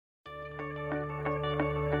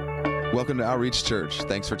Welcome to Outreach Church.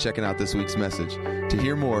 Thanks for checking out this week's message. To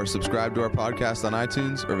hear more, subscribe to our podcast on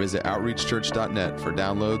iTunes or visit outreachchurch.net for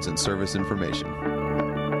downloads and service information.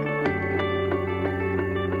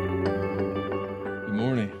 Good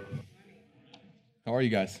morning. How are you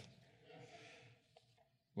guys?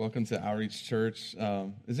 Welcome to Outreach Church.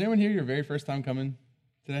 Is anyone here your very first time coming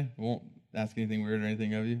today? I won't ask anything weird or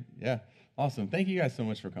anything of you. Yeah, awesome. Thank you guys so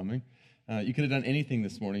much for coming. You could have done anything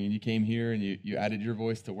this morning, and you came here and you added your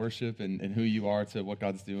voice to worship and who you are to what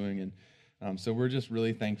God's doing. And so we're just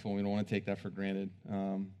really thankful. We don't want to take that for granted.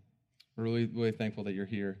 We're really, really thankful that you're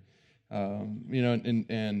here.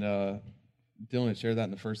 Dylan had shared that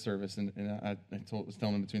in the first service, and I was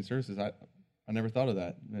telling him between services, I never thought of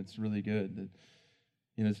that. It's really good. That,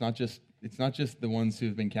 it's not just the ones who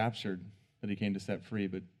have been captured that he came to set free,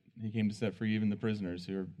 but he came to set free even the prisoners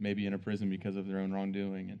who are maybe in a prison because of their own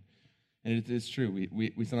wrongdoing. And it's true.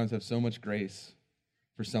 We sometimes have so much grace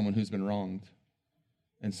for someone who's been wronged,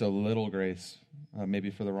 and so little grace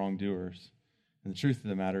maybe for the wrongdoers. And the truth of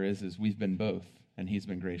the matter is we've been both, and he's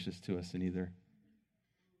been gracious to us in either.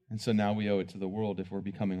 And so now we owe it to the world, if we're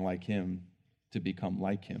becoming like him, to become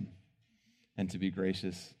like him and to be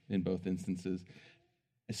gracious in both instances,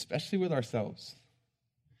 especially with ourselves.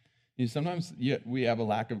 Sometimes we have a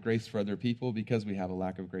lack of grace for other people because we have a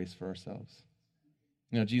lack of grace for ourselves.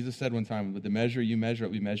 Jesus said one time, with the measure you measure, it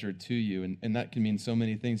will be measured to you. And that can mean so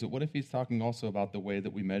many things. But what if he's talking also about the way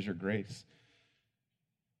that we measure grace?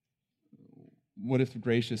 What if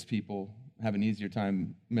gracious people have an easier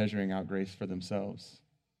time measuring out grace for themselves?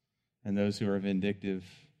 And those who are vindictive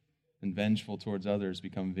and vengeful towards others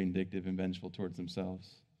become vindictive and vengeful towards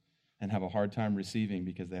themselves and have a hard time receiving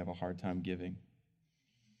because they have a hard time giving.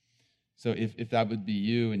 So if that would be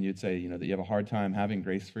you and you'd say, that you have a hard time having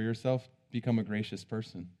grace for yourself, become a gracious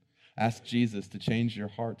person. Ask Jesus to change your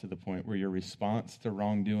heart to the point where your response to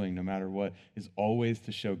wrongdoing, no matter what, is always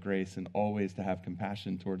to show grace and always to have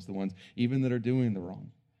compassion towards the ones even that are doing the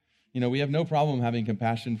wrong. We have no problem having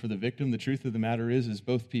compassion for the victim. The truth of the matter is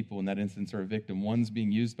both people in that instance are a victim. One's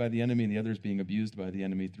being used by the enemy and the other's being abused by the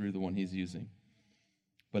enemy through the one he's using.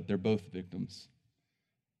 But they're both victims.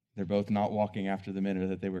 They're both not walking after the manner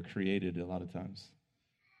that they were created a lot of times.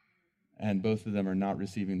 And both of them are not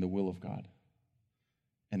receiving the will of God.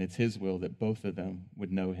 And it's his will that both of them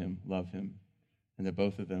would know him, love him, and that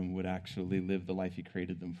both of them would actually live the life he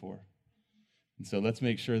created them for. And so let's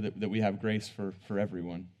make sure that we have grace for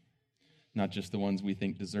everyone, not just the ones we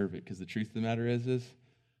think deserve it. Because the truth of the matter is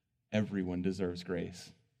everyone deserves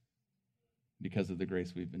grace because of the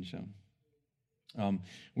grace we've been shown.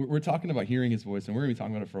 We're talking about hearing his voice, and we're going to be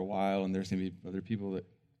talking about it for a while, and there's going to be other people that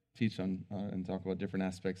teach on and talk about different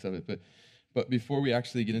aspects of it. But before we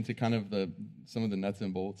actually get into kind of some of the nuts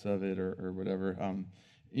and bolts of it or whatever,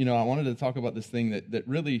 I wanted to talk about this thing that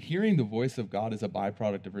really hearing the voice of God is a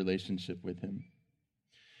byproduct of relationship with him.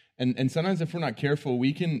 And sometimes if we're not careful,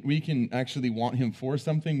 we can actually want him for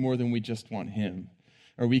something more than we just want him.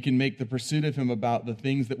 Or we can make the pursuit of him about the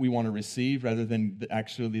things that we want to receive rather than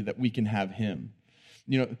actually that we can have him.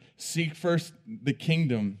 Seek first the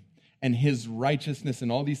kingdom and his righteousness,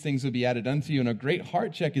 and all these things will be added unto you. And a great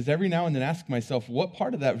heart check is every now and then ask myself, what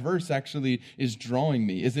part of that verse actually is drawing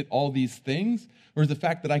me? Is it all these things? Or is the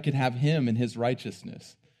fact that I could have him and his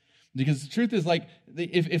righteousness? Because the truth is,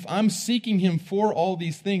 if I'm seeking him for all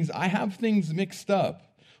these things, I have things mixed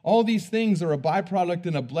up. All these things are a byproduct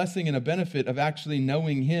and a blessing and a benefit of actually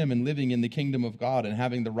knowing him and living in the kingdom of God and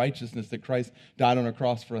having the righteousness that Christ died on a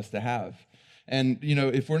cross for us to have. And,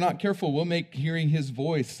 if we're not careful, we'll make hearing his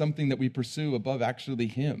voice something that we pursue above actually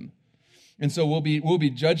him. And so we'll be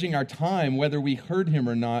judging our time, whether we heard him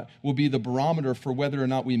or not, will be the barometer for whether or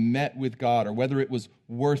not we met with God or whether it was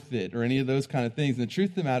worth it or any of those kind of things. And the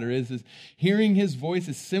truth of the matter is hearing his voice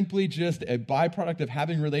is simply just a byproduct of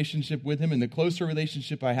having a relationship with him. And the closer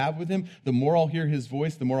relationship I have with him, the more I'll hear his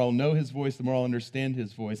voice, the more I'll know his voice, the more I'll understand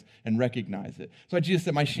his voice and recognize it. So Jesus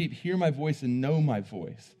said, my sheep hear my voice and know my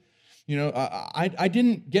voice. I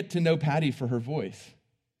didn't get to know Patty for her voice.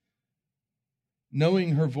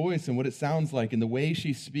 Knowing her voice and what it sounds like and the way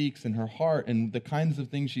she speaks and her heart and the kinds of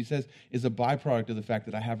things she says is a byproduct of the fact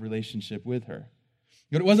that I have a relationship with her.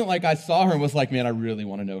 It wasn't like I saw her and was like, man, I really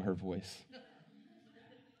want to know her voice.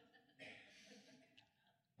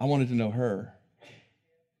 I wanted to know her.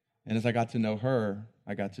 And as I got to know her,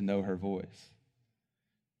 I got to know her voice.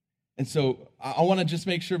 And so I want to just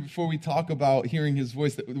make sure before we talk about hearing his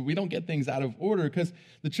voice that we don't get things out of order, because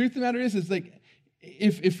the truth of the matter is like,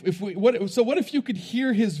 what if you could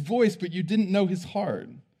hear his voice but you didn't know his heart?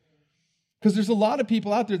 Because there's a lot of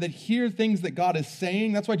people out there that hear things that God is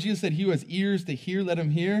saying. That's why Jesus said, he who has ears to hear, let him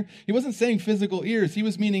hear. He wasn't saying physical ears. He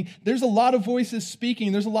was meaning there's a lot of voices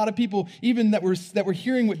speaking. There's a lot of people even that were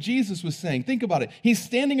hearing what Jesus was saying. Think about it. He's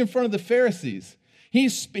standing in front of the Pharisees.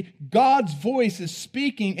 God's voice is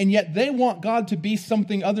speaking, and yet they want God to be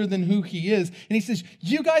something other than who he is. And he says,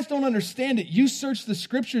 you guys don't understand it. You search the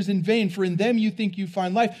scriptures in vain, for in them you think you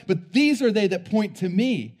find life, but these are they that point to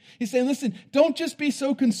me. He's saying, listen, don't just be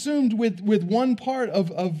so consumed with one part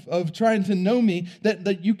of trying to know me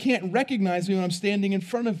that you can't recognize me when I'm standing in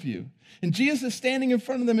front of you. And Jesus is standing in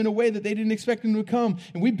front of them in a way that they didn't expect him to come.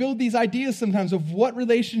 And we build these ideas sometimes of what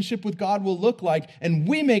relationship with God will look like, and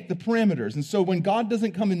we make the parameters. And so when God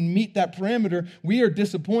doesn't come and meet that parameter, we are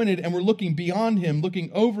disappointed, and we're looking beyond him,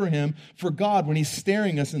 looking over him for God when he's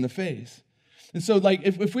staring us in the face. And so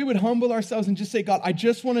if we would humble ourselves and just say, God, I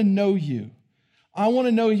just want to know you. I want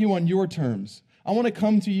to know you on your terms. I want to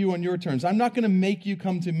come to you on your terms. I'm not going to make you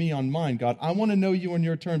come to me on mine, God. I want to know you on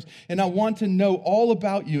your terms, and I want to know all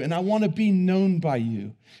about you, and I want to be known by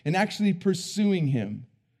you and actually pursuing him.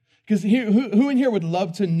 Because who in here would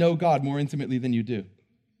love to know God more intimately than you do?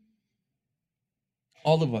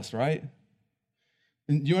 All of us, right?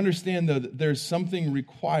 And you understand, though, that there's something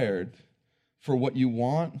required for what you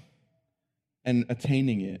want and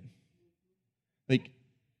attaining it. Like,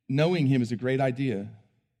 knowing him is a great idea.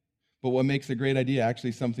 But what makes a great idea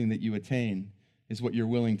actually something that you attain is what you're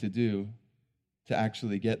willing to do to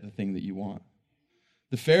actually get the thing that you want.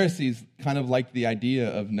 The Pharisees kind of liked the idea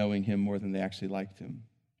of knowing him more than they actually liked him.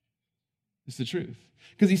 It's the truth.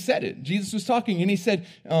 Because he said it. Jesus was talking, and he said,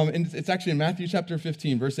 and it's actually in Matthew chapter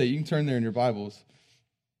 15, verse 8. You can turn there in your Bibles.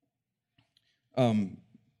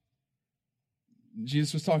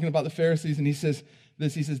 Jesus was talking about the Pharisees, and he says,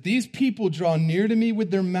 these people draw near to me with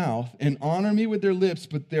their mouth and honor me with their lips,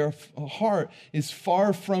 but their heart is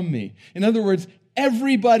far from me. In other words,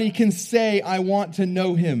 everybody can say, I want to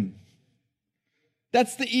know him.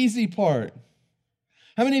 That's the easy part.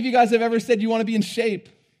 How many of you guys have ever said you want to be in shape?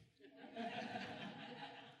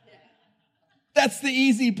 That's the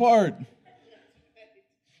easy part.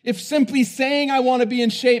 If simply saying I want to be in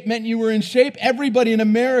shape meant you were in shape, everybody in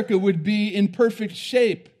America would be in perfect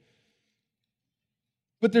shape.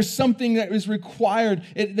 But there's something that is required.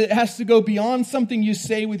 It has to go beyond something you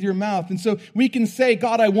say with your mouth. And so we can say,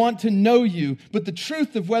 God, I want to know you. But the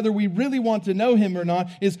truth of whether we really want to know him or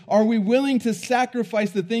not is, are we willing to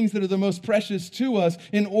sacrifice the things that are the most precious to us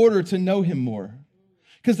in order to know him more?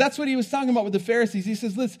 Because that's what he was talking about with the Pharisees. He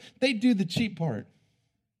says, listen, they do the cheap part.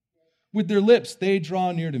 With their lips, they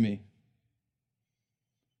draw near to me.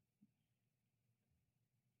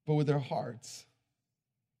 But with their hearts,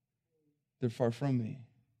 they're far from me.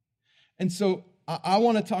 And so I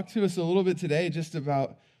want to talk to us a little bit today just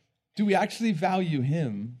about, do we actually value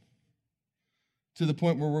him to the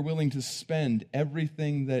point where we're willing to spend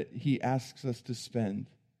everything that he asks us to spend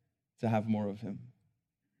to have more of him?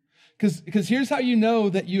 Because here's how you know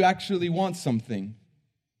that you actually want something.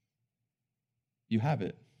 You have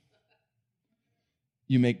it.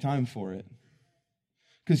 You make time for it.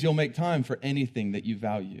 Because you'll make time for anything that you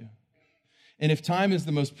value. And if time is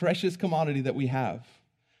the most precious commodity that we have,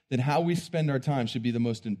 then how we spend our time should be the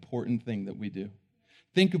most important thing that we do.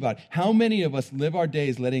 Think about it. How many of us live our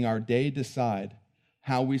days letting our day decide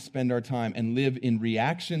how we spend our time and live in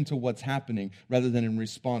reaction to what's happening rather than in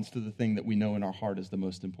response to the thing that we know in our heart is the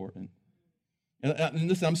most important? And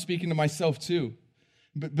listen, I'm speaking to myself too.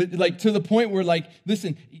 But like to the point where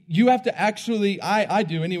listen, you have to actually, I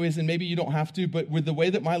do anyways, and maybe you don't have to, but with the way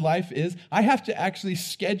that my life is, I have to actually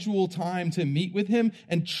schedule time to meet with him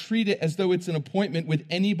and treat it as though it's an appointment with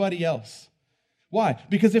anybody else. Why?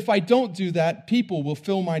 Because if I don't do that, people will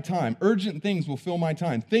fill my time. Urgent things will fill my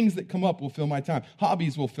time. Things that come up will fill my time.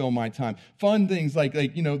 Hobbies will fill my time. Fun things like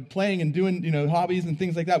playing and doing, hobbies and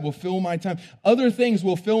things like that will fill my time. Other things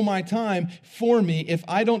will fill my time for me if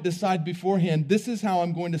I don't decide beforehand, this is how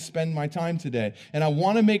I'm going to spend my time today. And I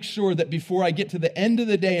want to make sure that before I get to the end of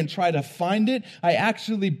the day and try to find it, I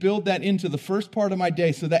actually build that into the first part of my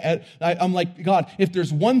day so that I'm like, God, if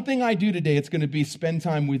there's one thing I do today, it's going to be spend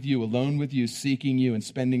time with you, alone with you, seeking you and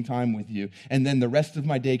spending time with you. And then the rest of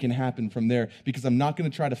my day can happen from there because I'm not going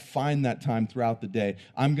to try to find that time throughout the day.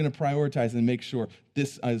 I'm going to prioritize and make sure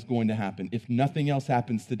this is going to happen. If nothing else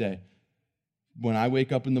happens today, when I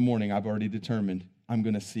wake up in the morning, I've already determined I'm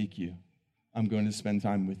going to seek you. I'm going to spend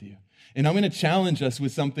time with you. And I'm going to challenge us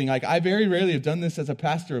with something I very rarely have done this as a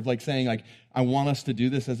pastor of saying I want us to do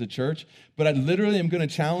this as a church, but I literally am going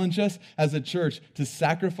to challenge us as a church to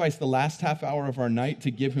sacrifice the last half hour of our night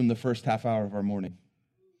to give him the first half hour of our morning.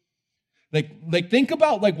 Think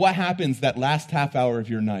about what happens that last half hour of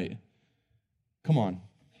your night. Come on.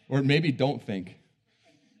 Or maybe don't think.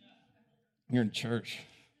 You're in church.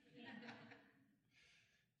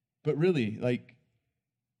 But really, like,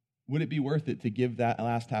 would it be worth it to give that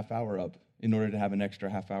last half hour up in order to have an extra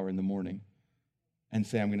half hour in the morning and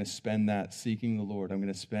say, I'm going to spend that seeking the Lord. I'm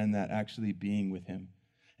going to spend that actually being with him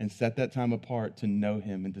and set that time apart to know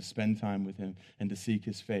him and to spend time with him and to seek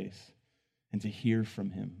his face and to hear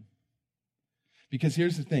from him. Because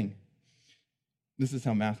here's the thing. This is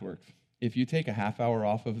how math works. If you take a half hour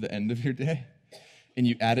off of the end of your day and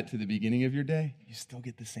you add it to the beginning of your day, you still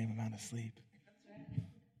get the same amount of sleep.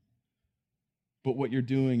 But what you're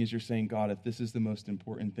doing is you're saying, God, if this is the most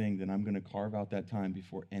important thing, then I'm going to carve out that time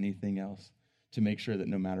before anything else to make sure that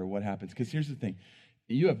no matter what happens. Because here's the thing.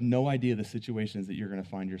 You have no idea the situations that you're going to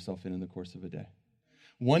find yourself in the course of a day.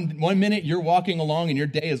 One minute you're walking along and your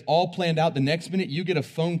day is all planned out. The next minute you get a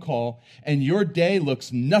phone call and your day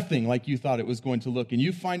looks nothing like you thought it was going to look. And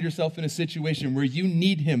you find yourself in a situation where you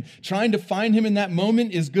need him. Trying to find him in that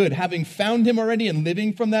moment is good. Having found him already and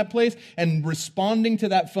living from that place and responding to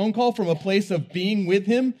that phone call from a place of being with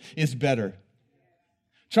him is better.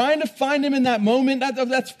 Trying to find him in that moment,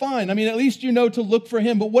 that's fine. I mean, at least you know to look for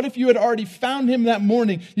him. But what if you had already found him that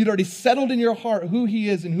morning? You'd already settled in your heart who he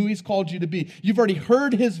is and who he's called you to be. You've already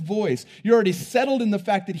heard his voice. You're already settled in the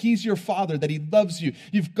fact that he's your father, that he loves you.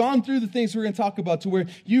 You've gone through the things we're going to talk about to where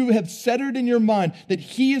you have centered in your mind that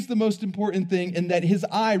he is the most important thing and that his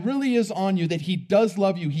eye really is on you, that he does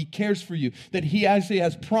love you, he cares for you, that he actually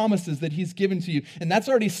has promises that he's given to you. And that's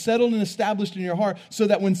already settled and established in your heart so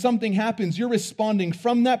that when something happens, you're responding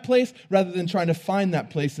from that place rather than trying to find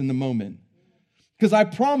that place in the moment. Because I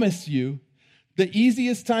promise you, the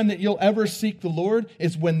easiest time that you'll ever seek the Lord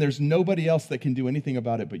is when there's nobody else that can do anything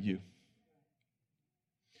about it but you.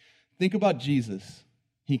 Think about Jesus.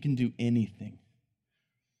 He can do anything.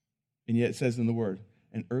 And yet it says in the Word,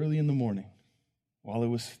 and early in the morning, while it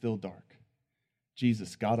was still dark,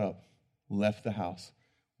 Jesus got up, left the house,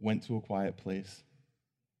 went to a quiet place,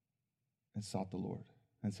 and sought the Lord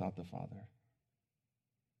and sought the Father.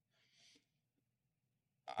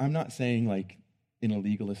 I'm not saying like in a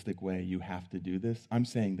legalistic way you have to do this. I'm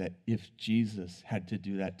saying that if Jesus had to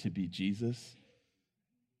do that to be Jesus,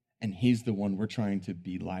 and he's the one we're trying to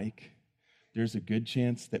be like, there's a good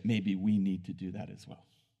chance that maybe we need to do that as well.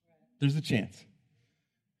 There's a chance.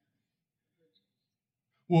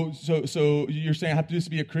 Well, so you're saying I have to do this to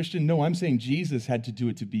be a Christian? No, I'm saying Jesus had to do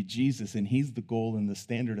it to be Jesus, and he's the goal and the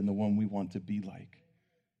standard and the one we want to be like.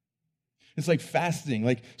 It's like fasting.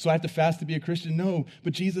 Like, so I have to fast to be a Christian? No,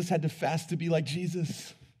 but Jesus had to fast to be like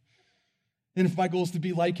Jesus. And if my goal is to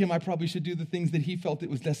be like him, I probably should do the things that he felt it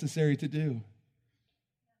was necessary to do.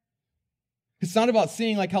 It's not about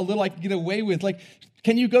seeing like how little I can get away with. Like,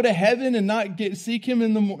 can you go to heaven and not seek him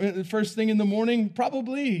in the first thing in the morning?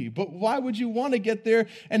 Probably. But why would you want to get there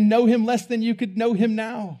and know him less than you could know him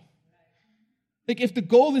now? Like, if the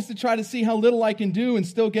goal is to try to see how little I can do and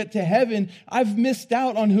still get to heaven, I've missed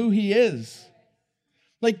out on who he is.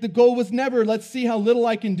 Like, the goal was never, let's see how little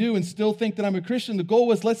I can do and still think that I'm a Christian. The goal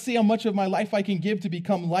was, let's see how much of my life I can give to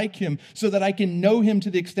become like him so that I can know him to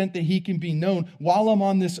the extent that he can be known while I'm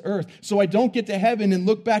on this earth. So I don't get to heaven and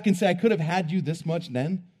look back and say, I could have had you this much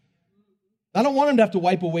then. I don't want him to have to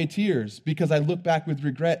wipe away tears because I look back with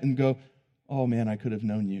regret and go, oh man, I could have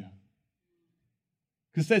known you.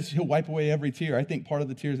 Because it says he'll wipe away every tear. I think part of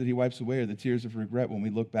the tears that he wipes away are the tears of regret when we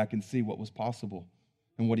look back and see what was possible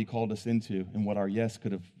and what he called us into and what our yes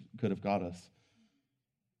could have got us.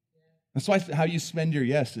 That's why how you spend your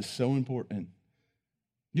yes is so important.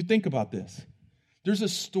 You think about this. There's a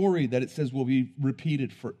story that it says will be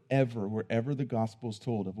repeated forever wherever the gospel is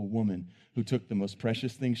told of a woman who took the most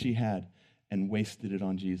precious thing she had and wasted it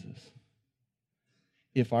on Jesus.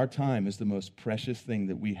 If our time is the most precious thing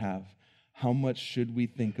that we have, how much should we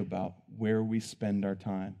think about where we spend our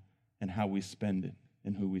time and how we spend it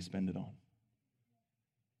and who we spend it on?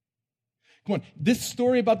 Come on, this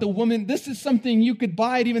story about the woman, this is something you could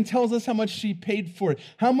buy. It even tells us how much she paid for it.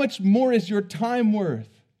 How much more is your time worth?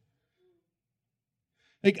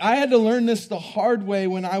 Like, I had to learn this the hard way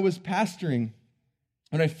when I was pastoring.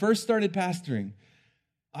 When I first started pastoring,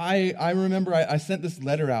 I remember I sent this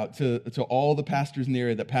letter out to all the pastors in the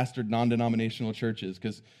area that pastored non-denominational churches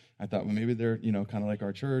because I thought, well, maybe they're, kind of like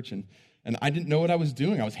our church. And I didn't know what I was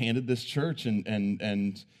doing. I was handed this church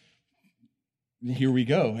and here we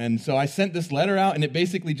go. And so I sent this letter out and it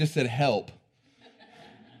basically just said, help.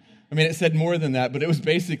 I mean, it said more than that, but it was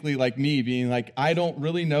basically like me being like, I don't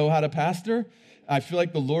really know how to pastor. I feel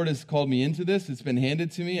like the Lord has called me into this. It's been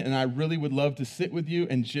handed to me, and I really would love to sit with you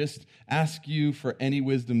and just ask you for any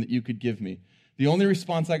wisdom that you could give me. The only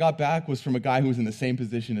response I got back was from a guy who was in the same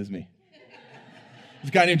position as me. This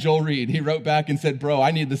guy named Joel Reed, he wrote back and said, bro,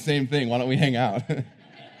 I need the same thing. Why don't we hang out?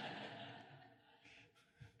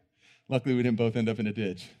 Luckily, we didn't both end up in a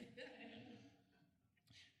ditch.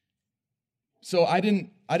 So I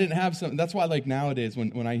didn't have some. That's why, like, nowadays,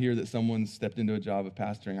 when I hear that someone stepped into a job of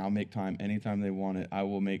pastoring, I'll make time anytime they want it. I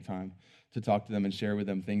will make time to talk to them and share with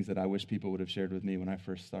them things that I wish people would have shared with me when I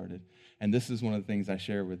first started. And this is one of the things I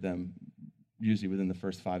share with them, usually within the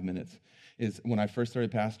first 5 minutes, is when I first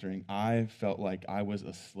started pastoring, I felt like I was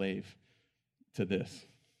a slave to this.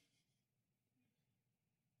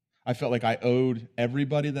 I felt like I owed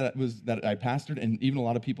everybody that I pastored, and even a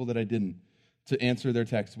lot of people that I didn't, to answer their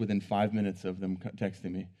text within 5 minutes of them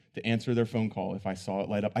texting me, to answer their phone call if I saw it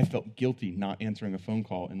light up. I felt guilty not answering a phone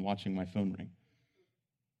call and watching my phone ring.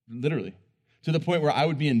 Literally. To the point where I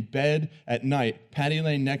would be in bed at night, Patty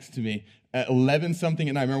laying next to me at 11-something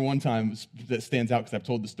at night. I remember one time that stands out because I've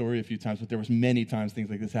told the story a few times, but there was many times things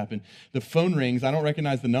like this happened. The phone rings. I don't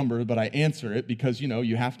recognize the number, but I answer it because,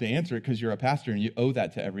 you have to answer it because you're a pastor and you owe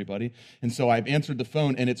that to everybody. And so I've answered the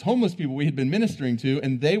phone, and it's homeless people we had been ministering to,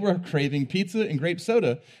 and they were craving pizza and grape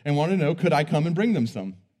soda and wanted to know, could I come and bring them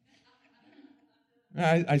some?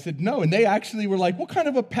 I said no, and they actually were like, what kind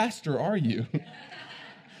of a pastor are you?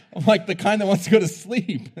 I'm like, the kind that wants to go to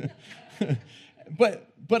sleep.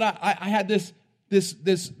 But I had this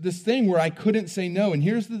thing where I couldn't say no. And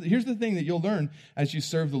here's the thing that you'll learn as you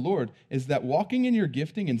serve the Lord is that walking in your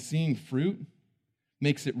gifting and seeing fruit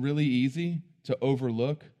makes it really easy to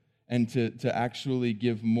overlook and to actually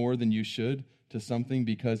give more than you should to something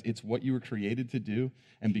because it's what you were created to do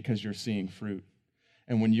and because you're seeing fruit.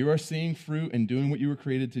 And when you are seeing fruit and doing what you were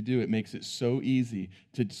created to do, it makes it so easy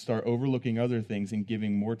to start overlooking other things and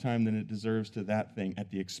giving more time than it deserves to that thing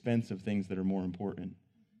at the expense of things that are more important.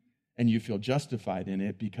 And you feel justified in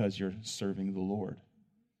it because you're serving the Lord.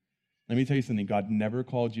 Let me tell you something. God never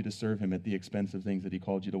called you to serve him at the expense of things that he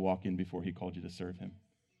called you to walk in before he called you to serve him.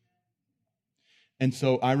 And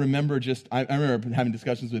so I remember I remember having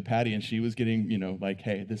discussions with Patty, and she was getting, like,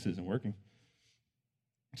 hey, this isn't working.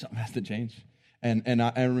 Something has to change. And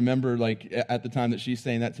I remember, like, at the time that she's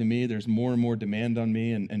saying that to me, there's more and more demand on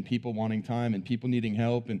me and people wanting time and people needing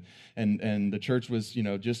help. And the church was,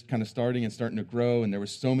 just kind of starting to grow. And there were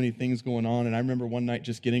so many things going on. And I remember one night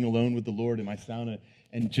just getting alone with the Lord in my sauna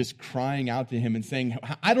and just crying out to him and saying,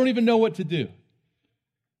 I don't even know what to do.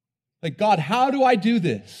 Like, God, how do I do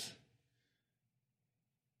this?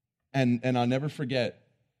 And I'll never forget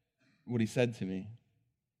what he said to me.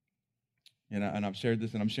 And I've shared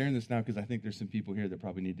this, and I'm sharing this now because I think there's some people here that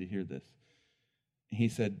probably need to hear this. He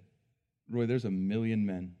said, Roy, there's 1 million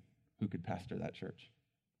men who could pastor that church.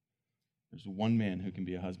 There's one man who can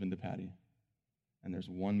be a husband to Patty, and there's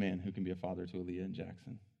one man who can be a father to Aaliyah and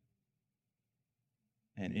Jackson.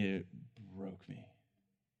 And it broke me.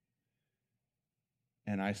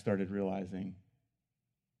 And I started realizing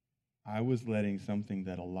I was letting something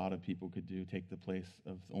that a lot of people could do take the place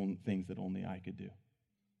of things that only I could do.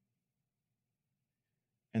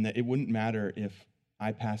 And that it wouldn't matter if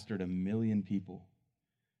I pastored 1 million people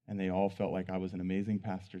and they all felt like I was an amazing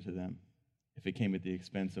pastor to them if it came at the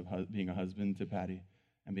expense of being a husband to Patty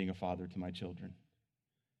and being a father to my children.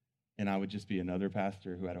 And I would just be another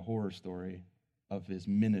pastor who had a horror story of his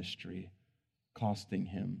ministry costing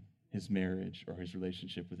him his marriage or his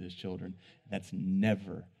relationship with his children. That's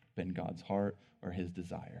never been God's heart or his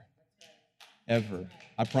desire. Ever.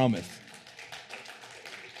 I promise.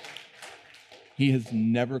 He has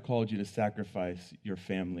never called you to sacrifice your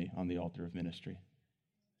family on the altar of ministry.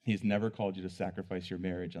 He's never called you to sacrifice your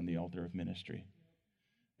marriage on the altar of ministry.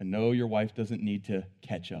 And no, your wife doesn't need to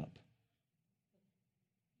catch up.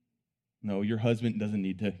 No, your husband doesn't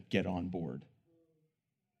need to get on board.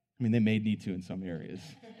 I mean, they may need to in some areas.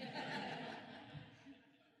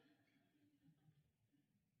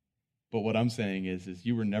 But what I'm saying is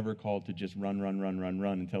you were never called to just run,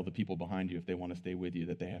 and tell the people behind you if they want to stay with you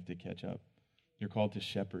that they have to catch up. You're called to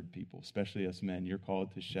shepherd people, especially us men. You're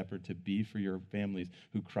called to shepherd, to be for your families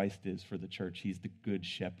who Christ is for the church. He's the good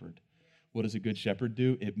shepherd. What does a good shepherd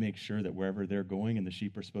do? It makes sure that wherever they're going and the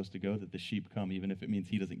sheep are supposed to go, that the sheep come, even if it means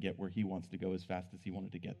he doesn't get where he wants to go as fast as he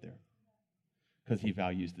wanted to get there. Because he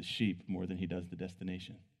values the sheep more than he does the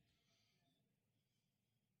destination.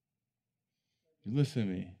 Listen to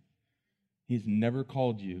me. He's never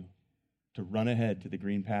called you to run ahead to the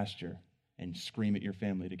green pasture and scream at your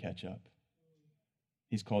family to catch up.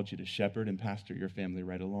 He's called you to shepherd and pastor your family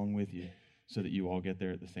right along with you so that you all get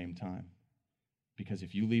there at the same time. Because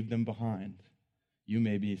if you leave them behind, you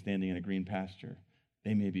may be standing in a green pasture.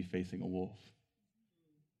 They may be facing a wolf.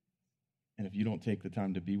 And if you don't take the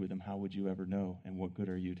time to be with them, how would you ever know? And what good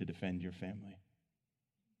are you to defend your family?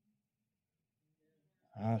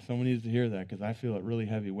 Someone needs to hear that because I feel it really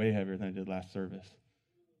heavy, way heavier than I did last service.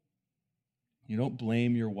 You don't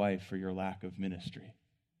blame your wife for your lack of ministry.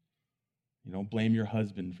 You don't blame your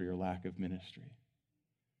husband for your lack of ministry.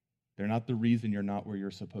 They're not the reason you're not where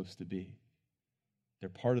you're supposed to be. They're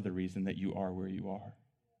part of the reason that you are where you are.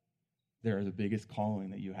 They're the biggest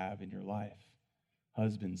calling that you have in your life.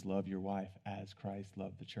 Husbands, love your wife as Christ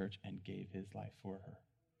loved the church and gave his life for her.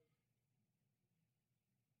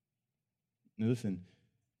 Now listen,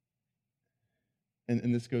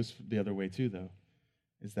 and this goes the other way too, though,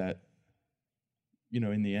 is that,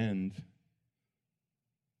 in the end,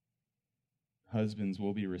 husbands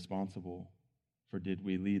will be responsible for did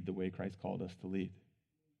we lead the way Christ called us to lead.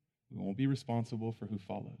 We won't be responsible for who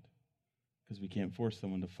followed because we can't force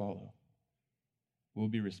someone to follow. We'll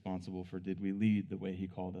be responsible for did we lead the way he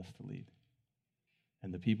called us to lead.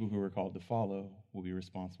 And the people who were called to follow will be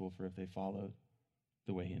responsible for if they followed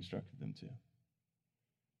the way he instructed them to.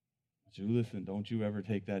 So listen, don't you ever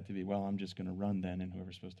take that to be, well, I'm just going to run then and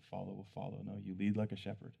whoever's supposed to follow will follow. No, you lead like a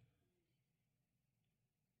shepherd.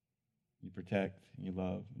 You protect, and you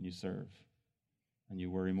love, and you serve. And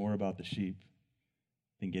you worry more about the sheep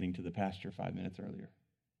than getting to the pasture 5 minutes earlier.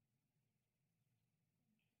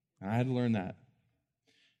 And I had to learn that.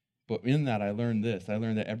 But in that, I learned this. I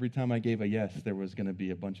learned that every time I gave a yes, there was going to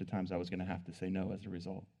be a bunch of times I was going to have to say no as a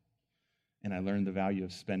result. And I learned the value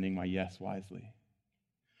of spending my yes wisely.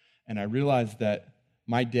 And I realized that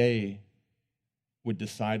my day would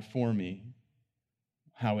decide for me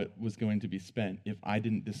how it was going to be spent if I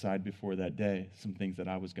didn't decide before that day some things that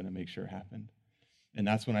I was going to make sure happened. And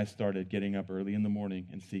that's when I started getting up early in the morning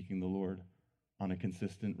and seeking the Lord on a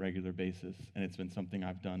consistent, regular basis. And it's been something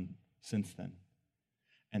I've done since then.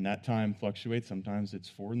 And that time fluctuates. Sometimes it's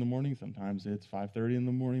 4 in the morning. Sometimes it's 5:30 in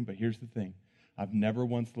the morning. But here's the thing. I've never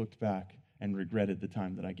once looked back and regretted the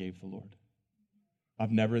time that I gave the Lord.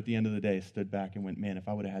 I've never at the end of the day stood back and went, man, if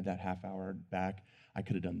I would have had that half hour back, I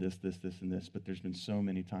could have done this, this, this, and this. But there's been so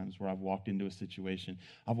many times where I've walked into a situation,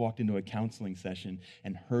 I've walked into a counseling session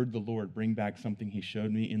and heard the Lord bring back something he showed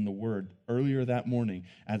me in the Word earlier that morning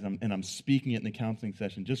I'm speaking it in the counseling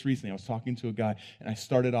session. Just recently, I was talking to a guy, and I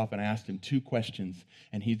started off and I asked him 2 questions,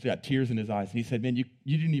 and he's got tears in his eyes. And he said, man, you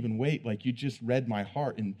didn't even wait. Like, you just read my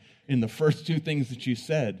heart in the first 2 things that you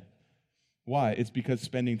said. Why? It's because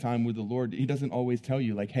spending time with the Lord, he doesn't always tell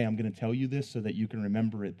you, like, hey, I'm going to tell you this so that you can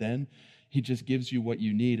remember it then. He just gives you what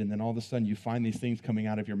you need, and then all of a sudden you find these things coming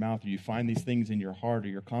out of your mouth, or you find these things in your heart, or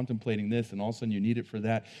you're contemplating this, and all of a sudden you need it for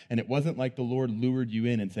that. And it wasn't like the Lord lured you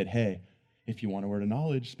in and said, hey, if you want a word of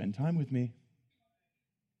knowledge, spend time with me.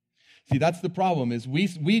 See, that's the problem, is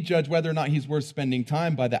we judge whether or not he's worth spending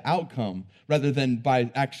time by the outcome rather than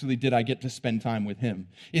by actually did I get to spend time with him.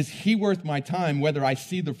 Is he worth my time whether I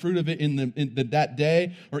see the fruit of it in that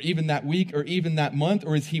day or even that week or even that month,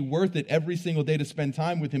 or is he worth it every single day to spend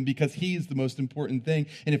time with him because he's the most important thing?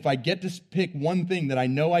 And if I get to pick one thing that I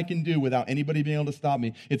know I can do without anybody being able to stop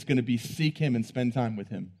me, it's going to be seek him and spend time with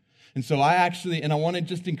him. And so I want to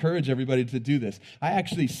just encourage everybody to do this. I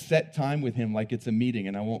actually set time with him like it's a meeting,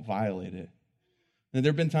 and I won't violate it. And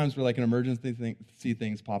there have been times where like an emergency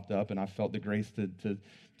things popped up, and I felt the grace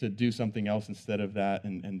to do something else instead of that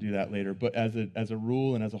and do that later. But as a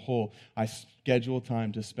rule and as a whole, I schedule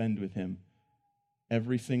time to spend with him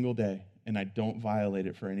every single day, and I don't violate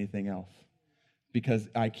it for anything else. Because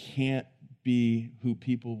I can't be who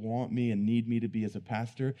people want me and need me to be as a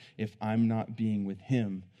pastor if I'm not being with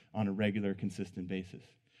him on a regular, consistent basis.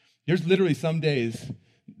 There's literally some days,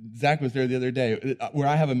 Zach was there the other day, where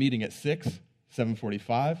I have a meeting at 6,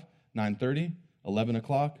 7:45, 9:30, 11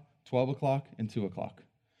 o'clock, 12 o'clock, and 2 o'clock.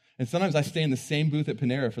 And sometimes I stay in the same booth at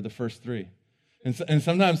Panera for the first 3. And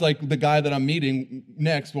sometimes, like, the guy that I'm meeting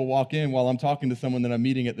next will walk in while I'm talking to someone that I'm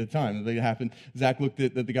meeting at the time. It happened. Zach looked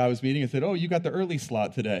at the guy I was meeting and said, oh, you got the early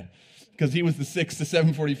slot today. Because he was the 6 to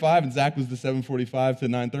 7:45, and Zach was the 7:45 to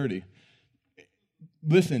 9:30.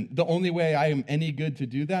 Listen, the only way I am any good to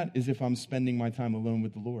do that is if I'm spending my time alone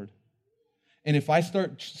with the Lord. And if I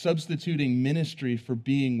start substituting ministry for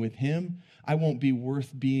being with him, I won't be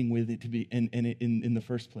worth being with it to be in the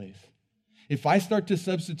first place. If I start to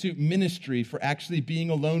substitute ministry for actually being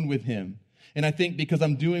alone with him, and I think because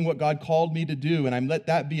I'm doing what God called me to do, and I let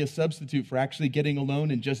that be a substitute for actually getting alone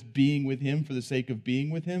and just being with him for the sake of being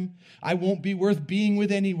with him, I won't be worth being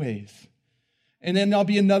with anyways. And then I'll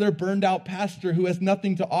be another burned out pastor who has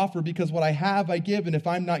nothing to offer because what I have, I give. And if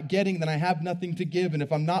I'm not getting, then I have nothing to give. And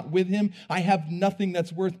if I'm not with him, I have nothing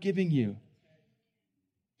that's worth giving you.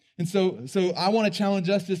 And so I want to challenge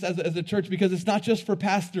us just as a church, because it's not just for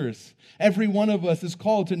pastors. Every one of us is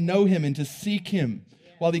called to know him and to seek him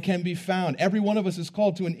while he can be found. Every one of us is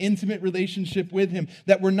called to an intimate relationship with him,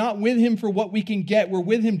 that we're not with him for what we can get. We're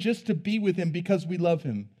with him just to be with him because we love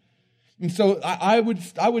him. And so I would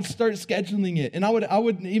start scheduling it. And I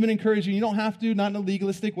would even encourage you don't have to, not in a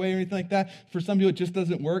legalistic way or anything like that. For some people, it just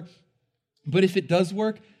doesn't work. But if it does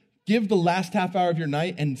work, give the last half hour of your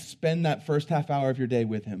night and spend that first half hour of your day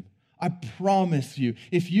with him. I promise you,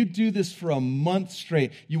 if you do this for a month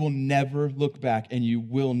straight, you will never look back and you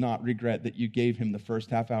will not regret that you gave him the first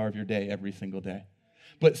half hour of your day every single day.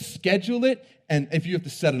 But schedule it, and if you have to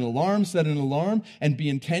set an alarm and be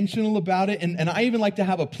intentional about it. And I even like to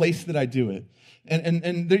have a place that I do it.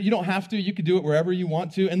 And there, you don't have to. You can do it wherever you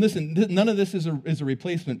want to. And listen, none of this is a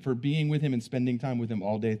replacement for being with him and spending time with him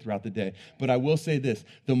all day throughout the day. But I will say this.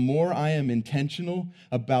 The more I am intentional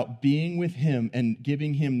about being with him and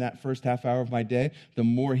giving him that first half hour of my day, the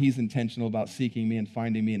more he's intentional about seeking me and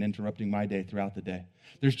finding me and interrupting my day throughout the day.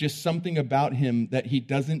 There's just something about him that he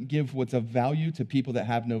doesn't give what's of value to people that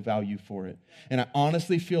have no value for it. And I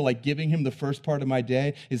honestly feel like giving him the first part of my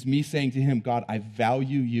day is me saying to him, God, I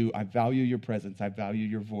value you. I value your presence. I value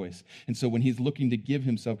your voice. And so when he's looking to give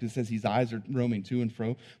himself, because it says his eyes are roaming to and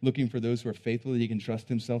fro, looking for those who are faithful that he can trust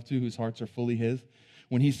himself to, whose hearts are fully his.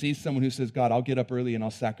 When he sees someone who says, God, I'll get up early and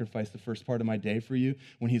I'll sacrifice the first part of my day for you,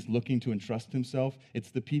 when he's looking to entrust himself,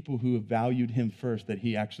 it's the people who have valued him first that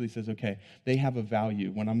he actually says, okay, they have a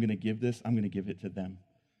value. When I'm going to give this, I'm going to give it to them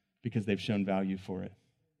because they've shown value for it.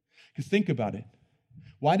 Because think about it.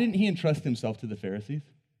 Why didn't he entrust himself to the Pharisees?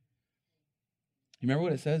 You remember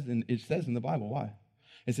what it says? It says in the Bible. Why?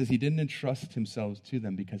 It says he didn't entrust himself to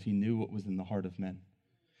them because he knew what was in the heart of men.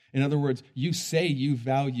 In other words, you say you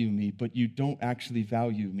value me, but you don't actually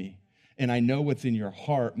value me. And I know what's in your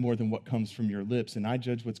heart more than what comes from your lips, and I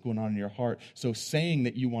judge what's going on in your heart. So saying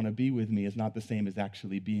that you want to be with me is not the same as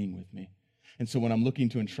actually being with me. And so when I'm looking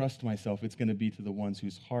to entrust myself, it's going to be to the ones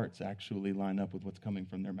whose hearts actually line up with what's coming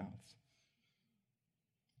from their mouths.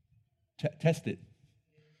 Test it.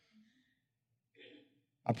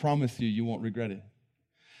 I promise you, you won't regret it.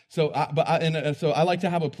 So I like to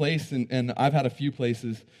have a place, and I've had a few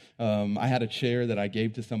places. I had a chair that I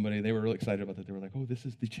gave to somebody. They were really excited about that. They were like, oh, this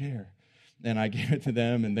is the chair. And I gave it to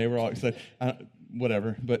them, and they were all excited.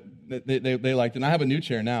 Whatever, but they liked it. And I have a new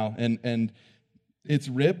chair now, and it's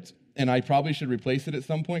ripped, and I probably should replace it at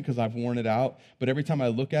some point because I've worn it out. But every time I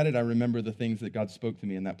look at it, I remember the things that God spoke to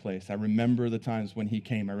me in that place. I remember the times when he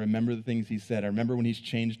came. I remember the things he said. I remember when he's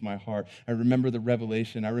changed my heart. I remember the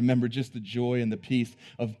revelation. I remember just the joy and the peace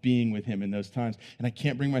of being with him in those times. And I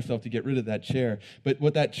can't bring myself to get rid of that chair. But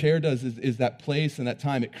what that chair does is that place and that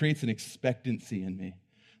time, it creates an expectancy in me.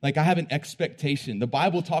 Like I have an expectation. The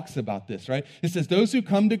Bible talks about this, right? It says, those who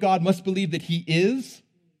come to God must believe that he is,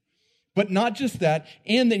 but not just that,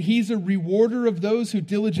 and that he's a rewarder of those who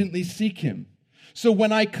diligently seek him. So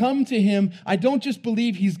when I come to him, I don't just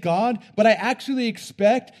believe he's God, but I actually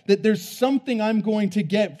expect that there's something I'm going to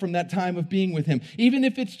get from that time of being with him. Even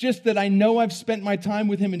if it's just that I know I've spent my time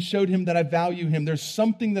with him and showed him that I value him, there's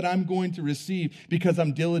something that I'm going to receive because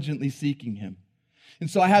I'm diligently seeking him. And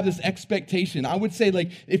so I have this expectation. I would say, like,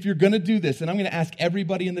 if you're going to do this, and I'm going to ask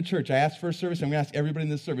everybody in the church, I asked first service, I'm going to ask everybody in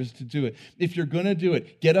this service to do it. If you're going to do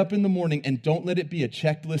it, get up in the morning and don't let it be a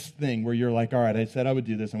checklist thing where you're like, all right, I said I would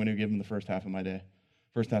do this. I'm going to give him the first half of my day,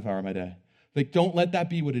 first half hour of my day. Like, don't let that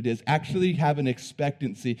be what it is. Actually have an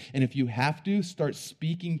expectancy. And if you have to, start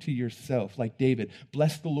speaking to yourself like David.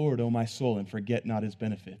 Bless the Lord, O my soul, and forget not his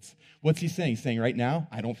benefits. What's he saying? He's saying right now,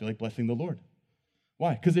 I don't feel like blessing the Lord.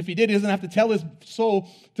 Why? Because if he did, he doesn't have to tell his soul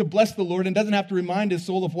to bless the Lord and doesn't have to remind his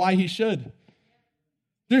soul of why he should.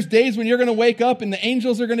 There's days when you're going to wake up and the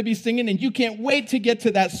angels are going to be singing and you can't wait to get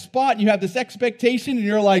to that spot and you have this expectation and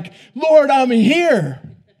you're like, Lord, I'm here.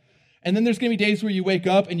 And then there's going to be days where you wake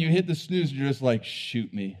up and you hit the snooze and you're just like,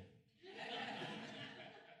 shoot me.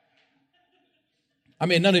 I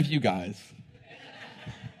mean, none of you guys.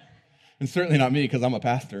 And certainly not me because I'm a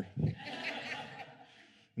pastor.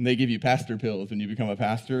 And they give you pastor pills when you become a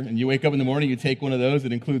pastor. And you wake up in the morning, you take one of those.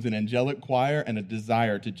 It includes an angelic choir and a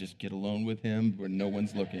desire to just get alone with him where no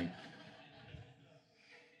one's looking.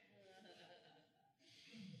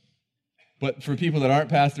 But for people that aren't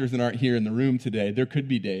pastors and aren't here in the room today, there could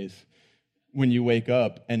be days when you wake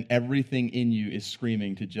up and everything in you is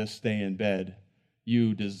screaming to just stay in bed.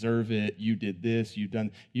 You deserve it. You did this. You've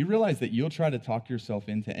done. You realize that you'll try to talk yourself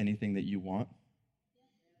into anything that you want.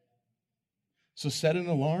 So set an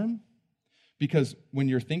alarm, because when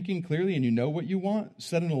you're thinking clearly and you know what you want,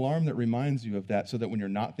 set an alarm that reminds you of that so that when you're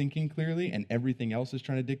not thinking clearly and everything else is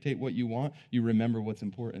trying to dictate what you want, you remember what's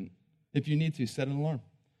important. If you need to, set an alarm.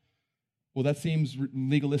 Well, that seems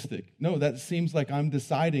legalistic. No, that seems like I'm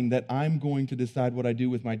deciding that I'm going to decide what I do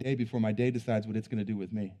with my day before my day decides what it's going to do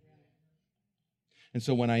with me. And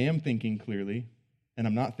so when I am thinking clearly, and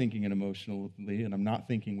I'm not thinking it emotionally, and I'm not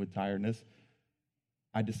thinking with tiredness,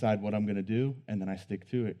 I decide what I'm going to do, and then I stick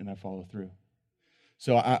to it, and I follow through.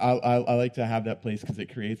 So I like to have that place because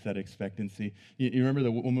it creates that expectancy. You remember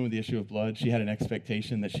the woman with the issue of blood? She had an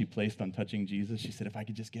expectation that she placed on touching Jesus. She said, if I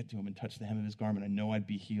could just get to him and touch the hem of his garment, I know I'd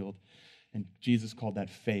be healed. And Jesus called that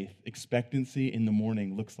faith. Expectancy in the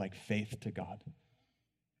morning looks like faith to God.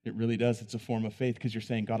 It really does. It's a form of faith because you're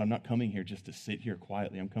saying, God, I'm not coming here just to sit here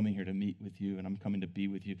quietly. I'm coming here to meet with you, and I'm coming to be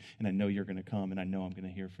with you, and I know you're going to come, and I know I'm going to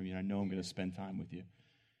hear from you, and I know I'm going to spend time with you.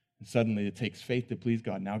 And suddenly it takes faith to please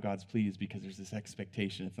God. Now God's pleased because there's this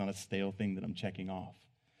expectation. It's not a stale thing that I'm checking off.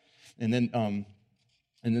 And then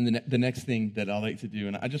the next thing that I like to do,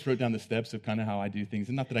 and I just wrote down the steps of kind of how I do things,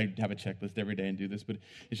 and not that I have a checklist every day and do this, but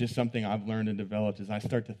it's just something I've learned and developed, is I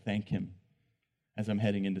start to thank him as I'm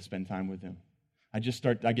heading in to spend time with him. I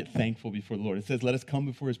get thankful before the Lord. It says, let us come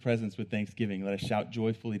before his presence with thanksgiving. Let us shout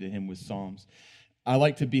joyfully to him with psalms. I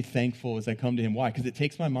like to be thankful as I come to him. Why? Because it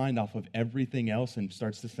takes my mind off of everything else and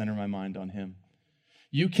starts to center my mind on him.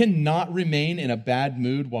 You cannot remain in a bad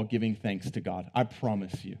mood while giving thanks to God. I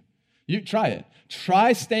promise you. You try it.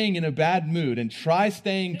 Try staying in a bad mood and try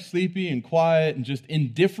staying sleepy and quiet and just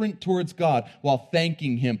indifferent towards God while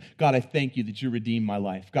thanking him. God, I thank you that you redeemed my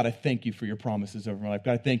life. God, I thank you for your promises over my life.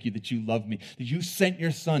 God, I thank you that you love me, that you sent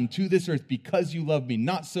your son to this earth because you love me,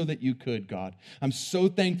 not so that you could, God. I'm so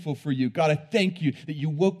thankful for you. God, I thank you that you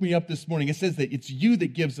woke me up this morning. It says that it's you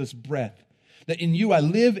that gives us breath. That in you I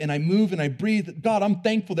live and I move and I breathe. God, I'm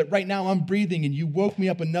thankful that right now I'm breathing and you woke me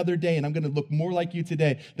up another day, and I'm going to look more like you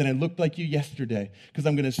today than I looked like you yesterday, because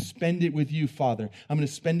I'm going to spend it with you, Father. I'm going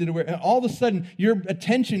to spend it away. And all of a sudden, your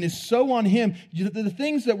attention is so on him. The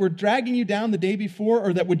things that were dragging you down the day before,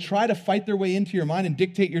 or that would try to fight their way into your mind and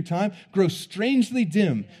dictate your time, grow strangely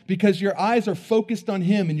dim because your eyes are focused on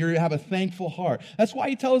him and you have a thankful heart. That's why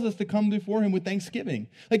he tells us to come before him with thanksgiving.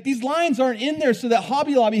 Like, these lines aren't in there so that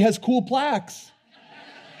Hobby Lobby has cool plaques.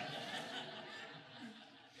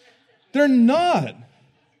 They're not.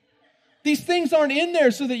 These things aren't in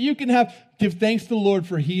there so that you can give thanks to the Lord,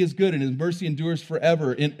 for he is good and his mercy endures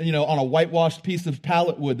forever, on a whitewashed piece of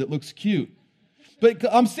pallet wood that looks cute. But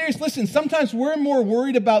I'm serious. Listen, sometimes we're more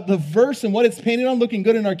worried about the verse and what it's painted on looking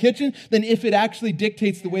good in our kitchen than if it actually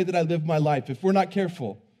dictates the way that I live my life, if we're not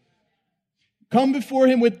careful. Come before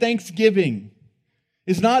him with thanksgiving.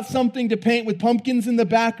 It's not something to paint with pumpkins in the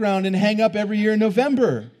background and hang up every year in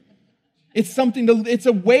November. It's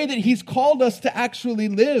a way that he's called us to actually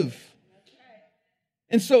live.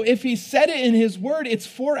 And so if he said it in his word, it's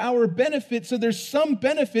for our benefit. So there's some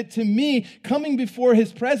benefit to me coming before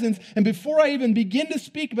his presence. And before I even begin to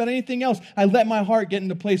speak about anything else, I let my heart get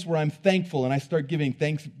into a place where I'm thankful and I start giving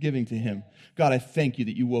thanksgiving to him. God, I thank you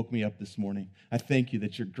that you woke me up this morning. I thank you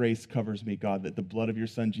that your grace covers me, God, that the blood of your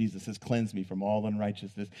son Jesus has cleansed me from all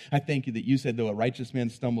unrighteousness. I thank you that you said, though a righteous man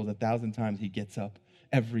stumbles 1,000 times, he gets up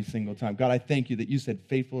every single time. God, I thank you that you said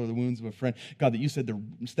faithful are the wounds of a friend. God, that you said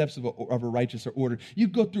the steps of a righteous are ordered. You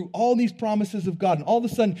go through all these promises of God, and all of a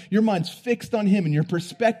sudden your mind's fixed on him and your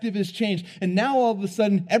perspective is changed. And now all of a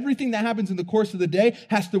sudden everything that happens in the course of the day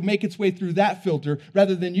has to make its way through that filter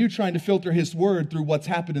rather than you trying to filter his word through what's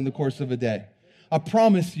happened in the course of a day. I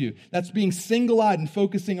promise you, that's being single-eyed and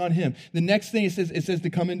focusing on him. The next thing it says to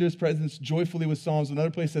come into his presence joyfully with psalms. Another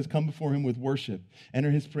place says come before him with worship.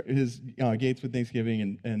 Enter his gates with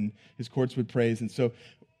thanksgiving and his courts with praise. And so,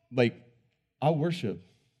 I'll worship,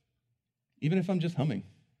 even if I'm just humming.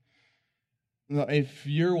 If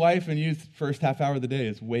your wife and you's first half hour of the day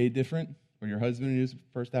is way different, or your husband and you's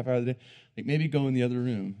first half hour of the day, maybe go in the other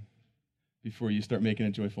room before you start making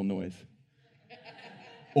a joyful noise.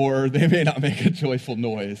 Or they may not make a joyful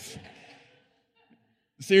noise.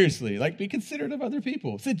 Seriously, be considerate of other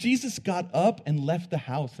people. It said Jesus got up and left the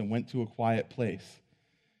house and went to a quiet place.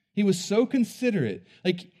 He was so considerate.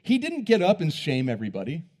 He didn't get up and shame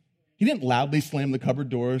everybody. He didn't loudly slam the cupboard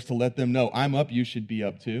doors to let them know, I'm up, you should be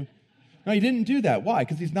up too. No, he didn't do that. Why?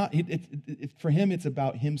 Because he's not. For him, it's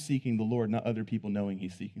about him seeking the Lord, not other people knowing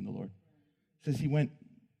he's seeking the Lord. It says he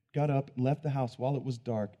got up, left the house while it was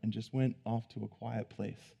dark, and just went off to a quiet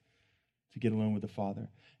place to get alone with the Father.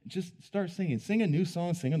 Just start singing. Sing a new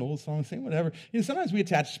song, sing an old song, sing whatever. Sometimes we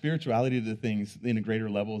attach spirituality to things in a greater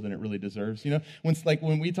level than it really deserves.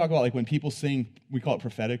 When we talk about when people sing, we call it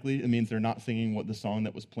prophetically. It means they're not singing what the song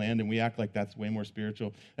that was planned, and we act like that's way more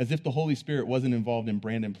spiritual, as if the Holy Spirit wasn't involved in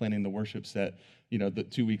Brandon planning the worship set, the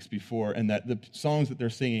 2 weeks before, and that the songs that they're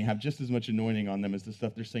singing have just as much anointing on them as the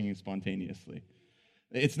stuff they're singing spontaneously.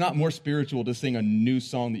 It's not more spiritual to sing a new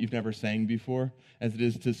song that you've never sang before as it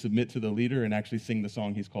is to submit to the leader and actually sing the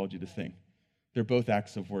song he's called you to sing. They're both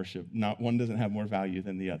acts of worship. Not one doesn't have more value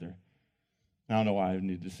than the other. I don't know why I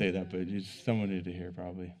need to say that, but someone needed to hear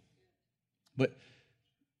probably. But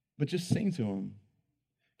just sing to him,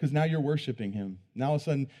 because now you're worshiping him. Now all of a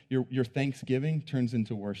sudden your thanksgiving turns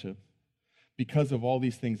into worship. Because of all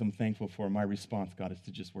these things I'm thankful for, my response, God, is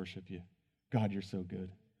to just worship you. God, you're so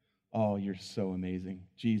good. Oh, you're so amazing.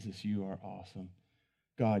 Jesus, you are awesome.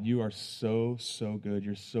 God, you are so, so good.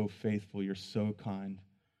 You're so faithful. You're so kind.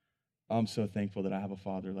 I'm so thankful that I have a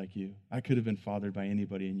father like you. I could have been fathered by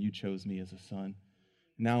anybody, and you chose me as a son.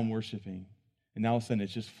 Now I'm worshiping. And now all of a sudden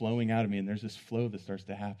it's just flowing out of me, and there's this flow that starts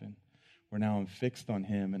to happen where now I'm fixed on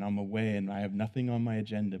him, and I'm away, and I have nothing on my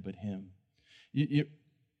agenda but him.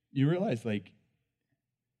 You realize, like,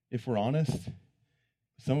 if we're honest,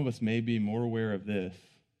 some of us may be more aware of this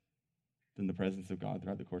than the presence of God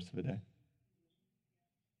throughout the course of a day.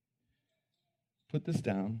 Put this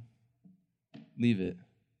down. Leave it.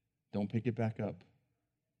 Don't pick it back up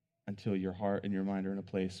until your heart and your mind are in a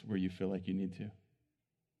place where you feel like you need to.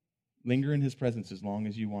 Linger in his presence as long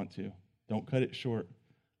as you want to. Don't cut it short.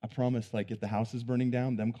 I promise, like, if the house is burning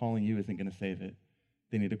down, them calling you isn't going to save it.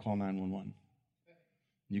 They need to call 911.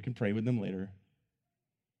 You can pray with them later.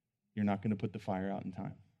 You're not going to put the fire out in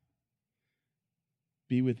time.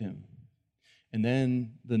 Be with him. And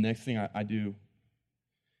then the next thing I do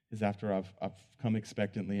is, after I've come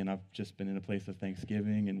expectantly and I've just been in a place of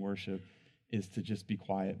thanksgiving and worship, is to just be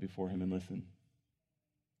quiet before him and listen.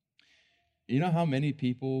 You know how many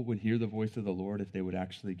people would hear the voice of the Lord if they would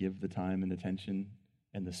actually give the time and attention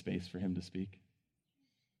and the space for him to speak?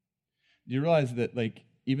 Do you realize that, like,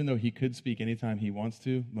 even though he could speak anytime he wants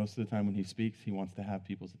to, most of the time when he speaks, he wants to have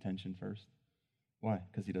people's attention first? Why?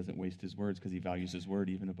 Because he doesn't waste his words, because he values his word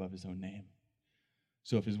even above his own name.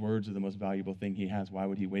 So if his words are the most valuable thing he has, why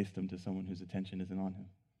would he waste them to someone whose attention isn't on him?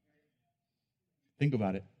 Think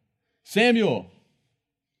about it. Samuel,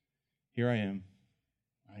 here I am.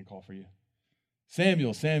 I didn't call for you.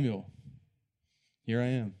 Samuel, here I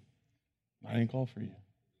am. I didn't call for you.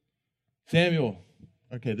 Samuel,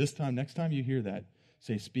 okay, next time you hear that,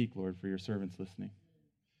 say, speak, Lord, for your servant's listening.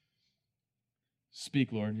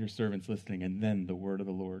 Speak, Lord, your servant's listening. And then the word of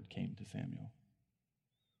the Lord came to Samuel.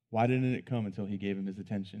 Why didn't it come until he gave him his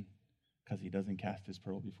attention? Because he doesn't cast his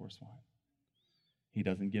pearl before swine. He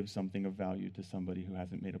doesn't give something of value to somebody who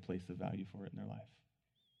hasn't made a place of value for it in their life.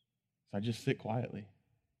 So I just sit quietly.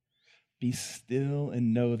 Be still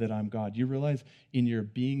and know that I'm God. You realize in your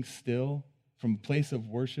being still, from a place of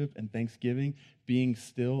worship and thanksgiving, being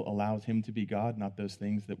still allows him to be God, not those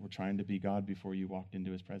things that were trying to be God before you walked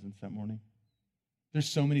into his presence that morning. There's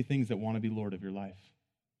so many things that want to be Lord of your life,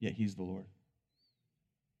 yet he's the Lord.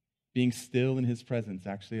 Being still in his presence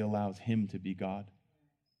actually allows him to be God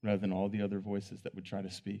rather than all the other voices that would try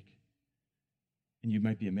to speak. And you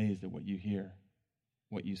might be amazed at what you hear,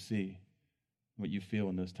 what you see, what you feel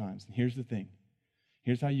in those times. And here's the thing.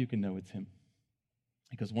 Here's how you can know it's him.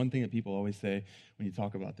 Because one thing that people always say when you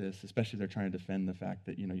talk about this, especially they're trying to defend the fact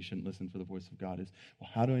that, you shouldn't listen for the voice of God, is, well,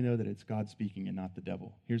 how do I know that it's God speaking and not the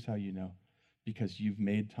devil? Here's how you know. Because you've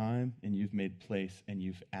made time and you've made place and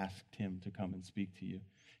you've asked him to come and speak to you.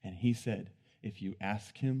 And he said, if you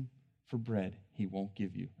ask him for bread, he won't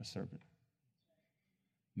give you a serpent.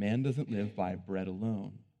 Man doesn't live by bread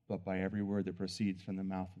alone, but by every word that proceeds from the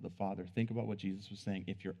mouth of the Father. Think about what Jesus was saying.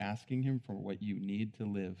 If you're asking him for what you need to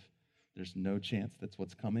live, there's no chance that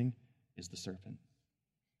what's coming is the serpent.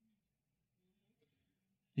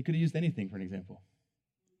 He could have used anything for an example.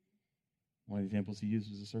 One of the examples he used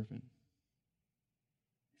was a serpent.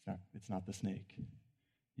 It's not the snake.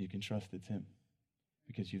 You can trust it's him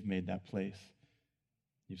because you've made that place.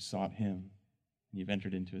 You've sought him, and you've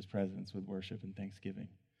entered into his presence with worship and thanksgiving.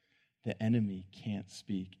 The enemy can't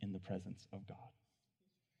speak in the presence of God.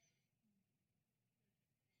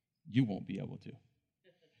 You won't be able to.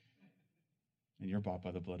 And you're bought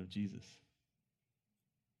by the blood of Jesus.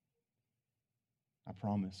 I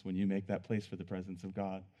promise, when you make that place for the presence of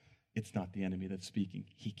God, it's not the enemy that's speaking.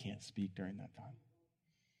 He can't speak during that time.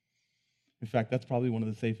 In fact, that's probably one of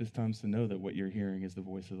the safest times to know that what you're hearing is the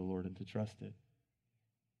voice of the Lord and to trust it,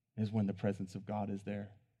 is when the presence of God is there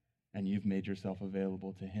and you've made yourself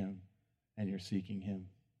available to him and you're seeking him.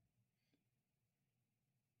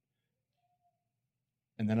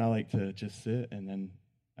 And then I like to just sit, and then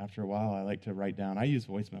after a while, I like to write down. I use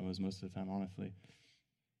voice memos most of the time, honestly.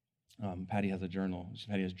 Patty has a journal.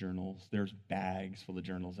 Patty has journals. There's bags full of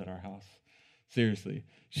journals at our house. Seriously.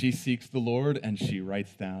 She seeks the Lord and she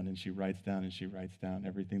writes down and she writes down and she writes down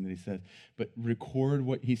everything that he says. But record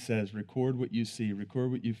what he says, record what you see,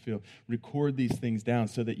 record what you feel, record these things down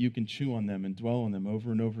so that you can chew on them and dwell on them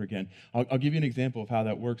over and over again. I'll give you an example of how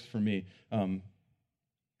that works for me.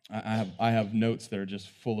 I have notes that are just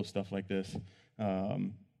full of stuff like this. Let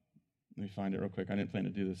me find it real quick. I didn't plan to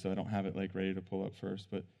do this, so I don't have it like ready to pull up first,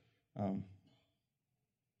 but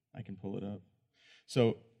I can pull it up.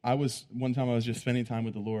 So one time I was just spending time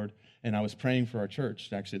with the Lord, and I was praying for our church.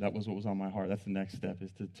 Actually, that was what was on my heart. That's the next step,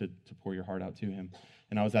 is to pour your heart out to him.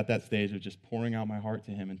 And I was at that stage of just pouring out my heart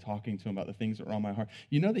to him and talking to him about the things that were on my heart.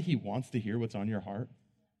 You know that he wants to hear what's on your heart?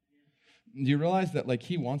 Do you realize that, like,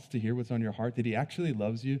 he wants to hear what's on your heart, that he actually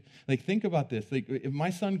loves you? Like, think about this. Like, if my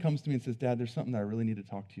son comes to me and says, Dad, there's something that I really need to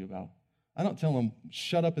talk to you about, I don't tell him,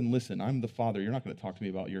 shut up and listen. I'm the father. You're not going to talk to me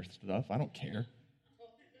about your stuff. I don't care.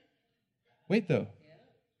 Wait, though.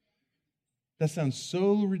 That sounds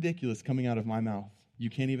so ridiculous coming out of my mouth.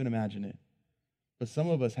 You can't even imagine it. But some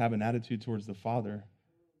of us have an attitude towards the Father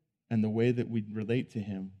and the way that we relate to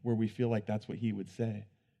him where we feel like that's what he would say.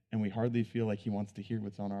 And we hardly feel like he wants to hear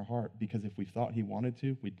what's on our heart, because if we thought he wanted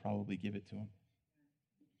to, we'd probably give it to him.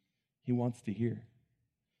 He wants to hear.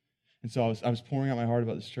 And so I was pouring out my heart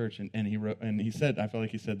about this church, and he said, I felt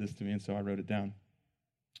like he said this to me, and so I wrote it down.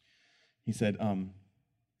 He said,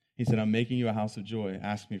 I'm making you a house of joy.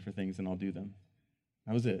 Ask me for things and I'll do them.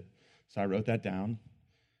 That was it. So I wrote that down.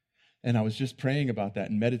 And I was just praying about that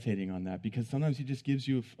and meditating on that, because sometimes he just gives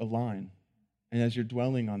you a line. And as you're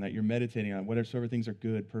dwelling on that, you're meditating on whatever things are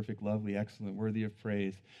good, perfect, lovely, excellent, worthy of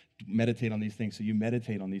praise. Meditate on these things. So you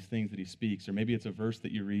meditate on these things that he speaks. Or maybe it's a verse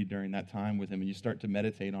that you read during that time with him, and you start to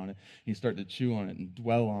meditate on it. And you start to chew on it and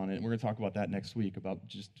dwell on it. And we're going to talk about that next week, about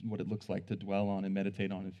just what it looks like to dwell on and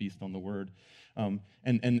meditate on and feast on the word. And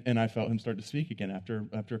I felt him start to speak again after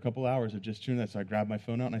a couple hours of just chewing that. So I grabbed my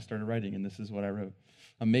phone out and I started writing, and this is what I wrote.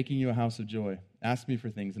 I'm making you a house of joy. Ask me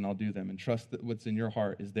for things and I'll do them, and trust that what's in your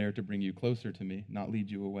heart is there to bring you closer to me, not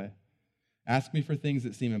lead you away. Ask me for things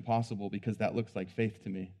that seem impossible, because that looks like faith to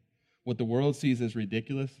me. What the world sees as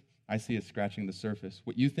ridiculous, I see as scratching the surface.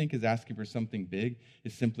 What you think is asking for something big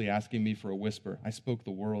is simply asking me for a whisper. I spoke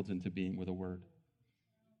the worlds into being with a word.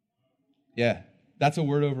 Yeah, that's a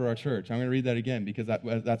word over our church. I'm going to read that again, because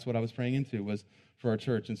that's what I was praying into, was for our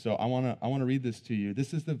church. And so I want to read this to you.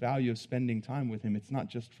 This is the value of spending time with him. It's not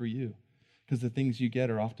just for you, because the things you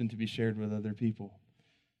get are often to be shared with other people.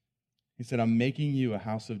 He said, I'm making you a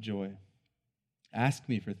house of joy. Ask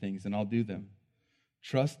me for things and I'll do them.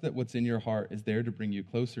 Trust that what's in your heart is there to bring you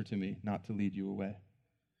closer to me, not to lead you away.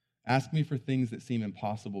 Ask me for things that seem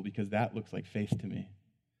impossible, because that looks like faith to me.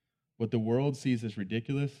 What the world sees as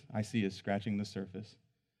ridiculous, I see as scratching the surface.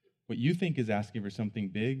 What you think is asking for something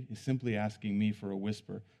big is simply asking me for a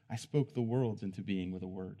whisper. I spoke the worlds into being with a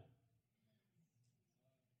word.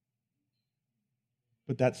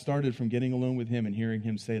 But that started from getting alone with him and hearing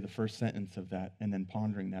him say the first sentence of that, and then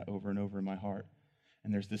pondering that over and over in my heart.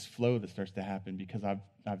 And there's this flow that starts to happen, because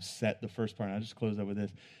I've set the first part. And I'll just close up with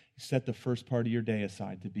this. You set the first part of your day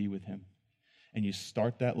aside to be with him. And you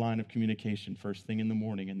start that line of communication first thing in the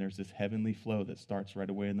morning, and there's this heavenly flow that starts right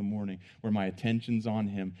away in the morning, where my attention's on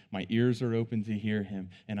him, my ears are open to hear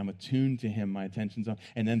him, and I'm attuned to him, my attention's on.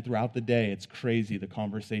 And then throughout the day, it's crazy, the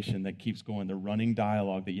conversation that keeps going, the running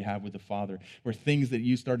dialogue that you have with the Father, where things that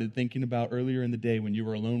you started thinking about earlier in the day when you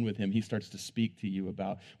were alone with him, he starts to speak to you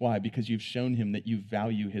about. Why? Because you've shown him that you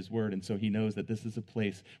value his word, and so he knows that this is a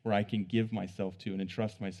place where I can give myself to and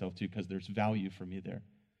entrust myself to, because there's value for me there.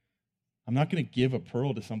 I'm not going to give a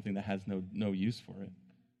pearl to something that has no use for it.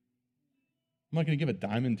 I'm not going to give a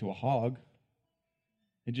diamond to a hog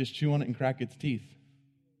and just chew on it and crack its teeth,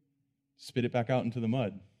 spit it back out into the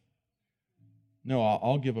mud. No,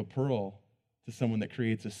 I'll give a pearl to someone that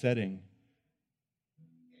creates a setting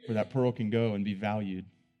where that pearl can go and be valued,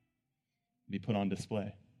 be put on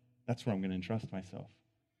display. That's where I'm going to entrust myself.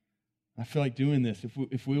 I feel like doing this,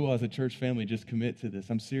 if we will as a church family just commit to this.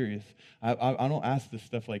 I'm serious. I don't ask this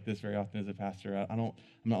stuff like this very often as a pastor. I'm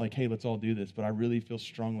not like, hey, let's all do this. But I really feel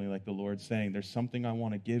strongly like the Lord's saying, there's something I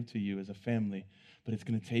want to give to you as a family, but it's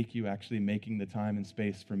going to take you actually making the time and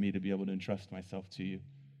space for me to be able to entrust myself to you.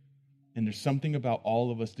 And there's something about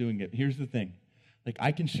all of us doing it. Here's the thing. Like,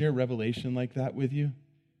 I can share revelation like that with you,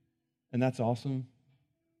 and that's awesome,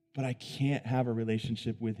 but I can't have a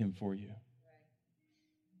relationship with him for you.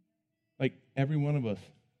 Like, every one of us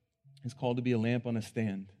is called to be a lamp on a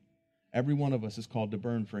stand. Every one of us is called to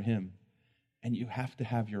burn for him. And you have to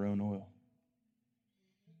have your own oil.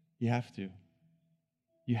 You have to.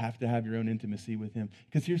 You have to have your own intimacy with him.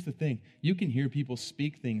 Because here's the thing. You can hear people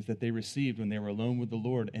speak things that they received when they were alone with the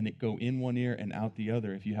Lord, and it go in one ear and out the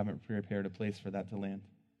other if you haven't prepared a place for that to land.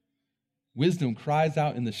 Wisdom cries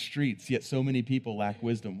out in the streets, yet so many people lack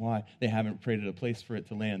wisdom. Why? They haven't created a place for it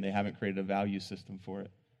to land. They haven't created a value system for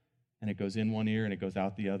it. And it goes in one ear and it goes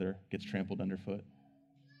out the other, gets trampled underfoot.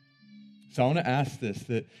 So I want to ask this,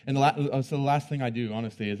 so the last thing I do,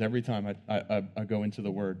 honestly, is every time I go into the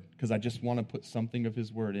Word, because I just want to put something of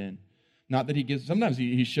His Word in. Not that sometimes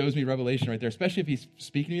he shows me revelation right there, especially if he's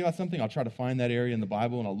speaking to me about something, I'll try to find that area in the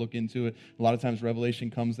Bible and I'll look into it. A lot of times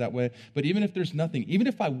revelation comes that way. But even if there's nothing, even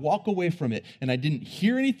if I walk away from it and I didn't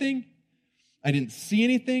hear anything, I didn't see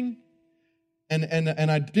anything, and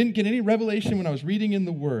I didn't get any revelation when I was reading in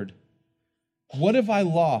the Word, what have I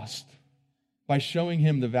lost by showing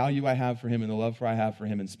him the value I have for him and the love I have for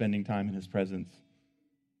him and spending time in his presence?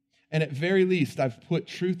 And at very least, I've put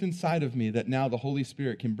truth inside of me that now the Holy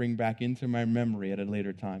Spirit can bring back into my memory at a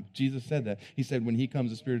later time. Jesus said that. He said, when he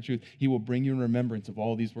comes, the Spirit of truth, he will bring you in remembrance of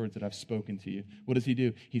all these words that I've spoken to you. What does he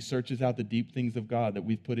do? He searches out the deep things of God that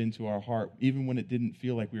we've put into our heart, even when it didn't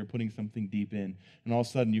feel like we were putting something deep in. And all of a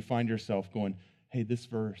sudden, you find yourself going, hey, this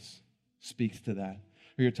verse speaks to that.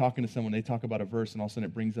 Or you're talking to someone, they talk about a verse, and all of a sudden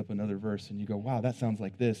it brings up another verse, and you go, wow, that sounds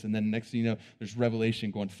like this. And then next thing you know, there's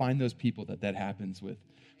revelation going. Find those people that happens with.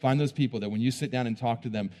 Find those people that when you sit down and talk to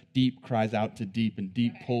them, deep cries out to deep, and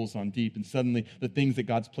deep pulls on deep. And suddenly the things that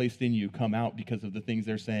God's placed in you come out because of the things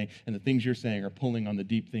they're saying, and the things you're saying are pulling on the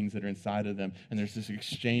deep things that are inside of them. And there's this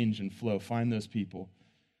exchange and flow. Find those people.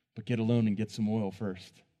 But get alone and get some oil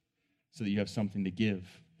first so that you have something to give.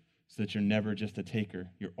 So that you're never just a taker.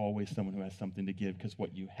 You're always someone who has something to give, because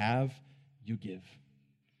what you have, you give.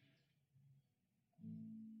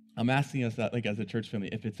 I'm asking us that, like as a church family,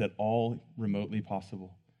 if it's at all remotely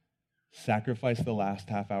possible, sacrifice the last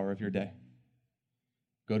half hour of your day.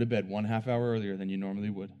 Go to bed 1/2 hour earlier than you normally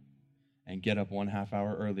would, and get up 1/2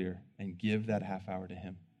 hour earlier and give that half hour to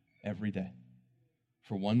him every day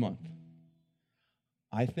for 1 month.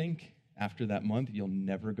 I think after that month, you'll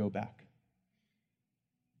never go back.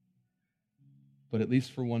 But at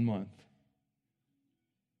least for 1 month,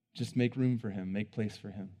 just make room for him, make place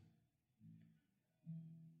for him.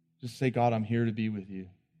 Just say, God, I'm here to be with you.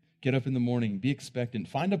 Get up in the morning, be expectant,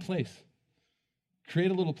 find a place.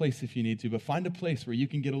 Create a little place if you need to, but find a place where you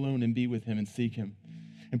can get alone and be with him and seek him.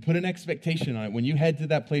 And put an expectation on it. When you head to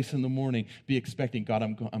that place in the morning, be expecting, God,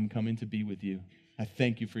 I'm coming to be with you. I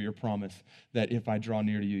thank you for your promise that if I draw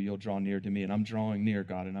near to you, you'll draw near to me. And I'm drawing near,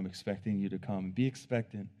 God, and I'm expecting you to come. Be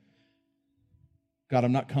expectant. God,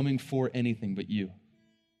 I'm not coming for anything but you.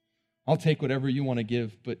 I'll take whatever you want to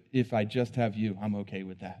give, but if I just have you, I'm okay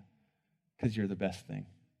with that, because you're the best thing.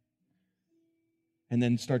 And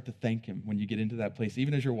then start to thank him when you get into that place,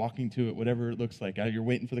 even as you're walking to it, whatever it looks like. You're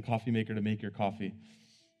waiting for the coffee maker to make your coffee.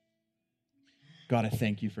 God, I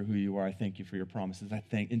thank you for who you are. I thank you for your promises.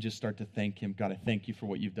 And just start to thank him. God, I thank you for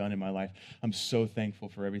what you've done in my life. I'm so thankful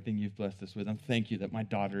for everything you've blessed us with. I thank you that my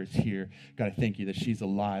daughter is here. God, I thank you that she's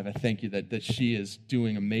alive. I thank you that she is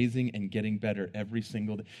doing amazing and getting better every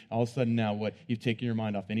single day. All of a sudden now, you've taken your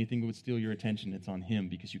mind off anything that would steal your attention. It's on him,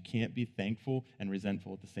 because you can't be thankful and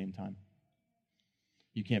resentful at the same time.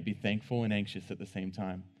 You can't be thankful and anxious at the same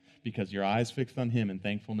time, because your eyes fixed on him, and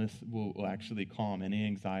thankfulness will actually calm any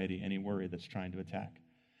anxiety, any worry that's trying to attack.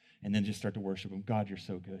 And then just start to worship him. God, you're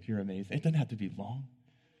so good. You're amazing. It doesn't have to be long.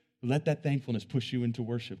 Let that thankfulness push you into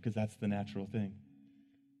worship, because that's the natural thing.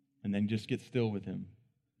 And then just get still with him.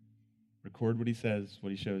 Record what he says,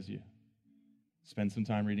 what he shows you. Spend some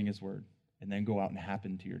time reading his word, and then go out and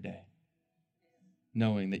happen to your day,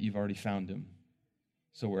 knowing that you've already found him.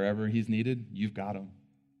 So wherever he's needed, you've got him.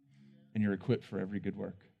 And you're equipped for every good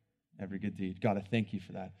work. Every good deed. God, I thank you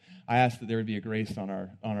for that. I ask that there would be a grace on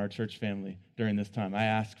our church family during this time. I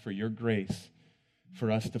ask for your grace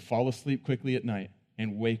for us to fall asleep quickly at night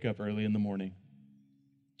and wake up early in the morning.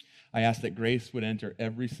 I ask that grace would enter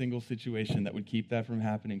every single situation that would keep that from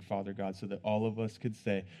happening, Father God, so that all of us could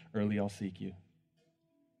say, early I'll seek you.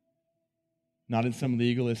 Not in some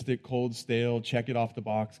legalistic, cold, stale, check it off the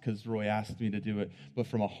box because Roy asked me to do it, but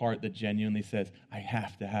from a heart that genuinely says, I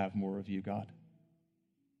have to have more of you, God.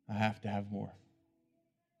 I have to have more.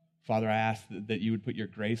 Father, I ask that you would put your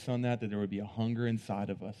grace on that there would be a hunger inside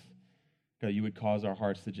of us. God, you would cause our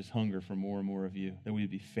hearts to just hunger for more and more of you, that we would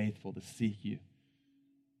be faithful to seek you.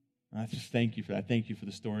 And I just thank you for that. Thank you for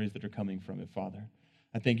the stories that are coming from it, Father.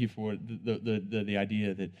 I thank you for the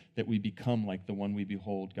idea that we become like the one we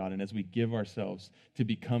behold, God. And as we give ourselves to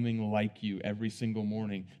becoming like you every single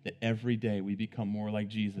morning, that every day we become more like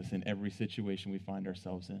Jesus in every situation we find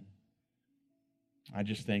ourselves in. I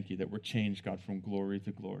just thank you that we're changed, God, from glory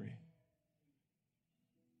to glory.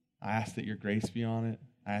 I ask that your grace be on it.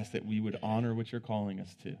 I ask that we would honor what you're calling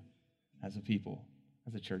us to as a people,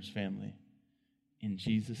 as a church family. In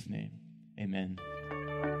Jesus' name, amen.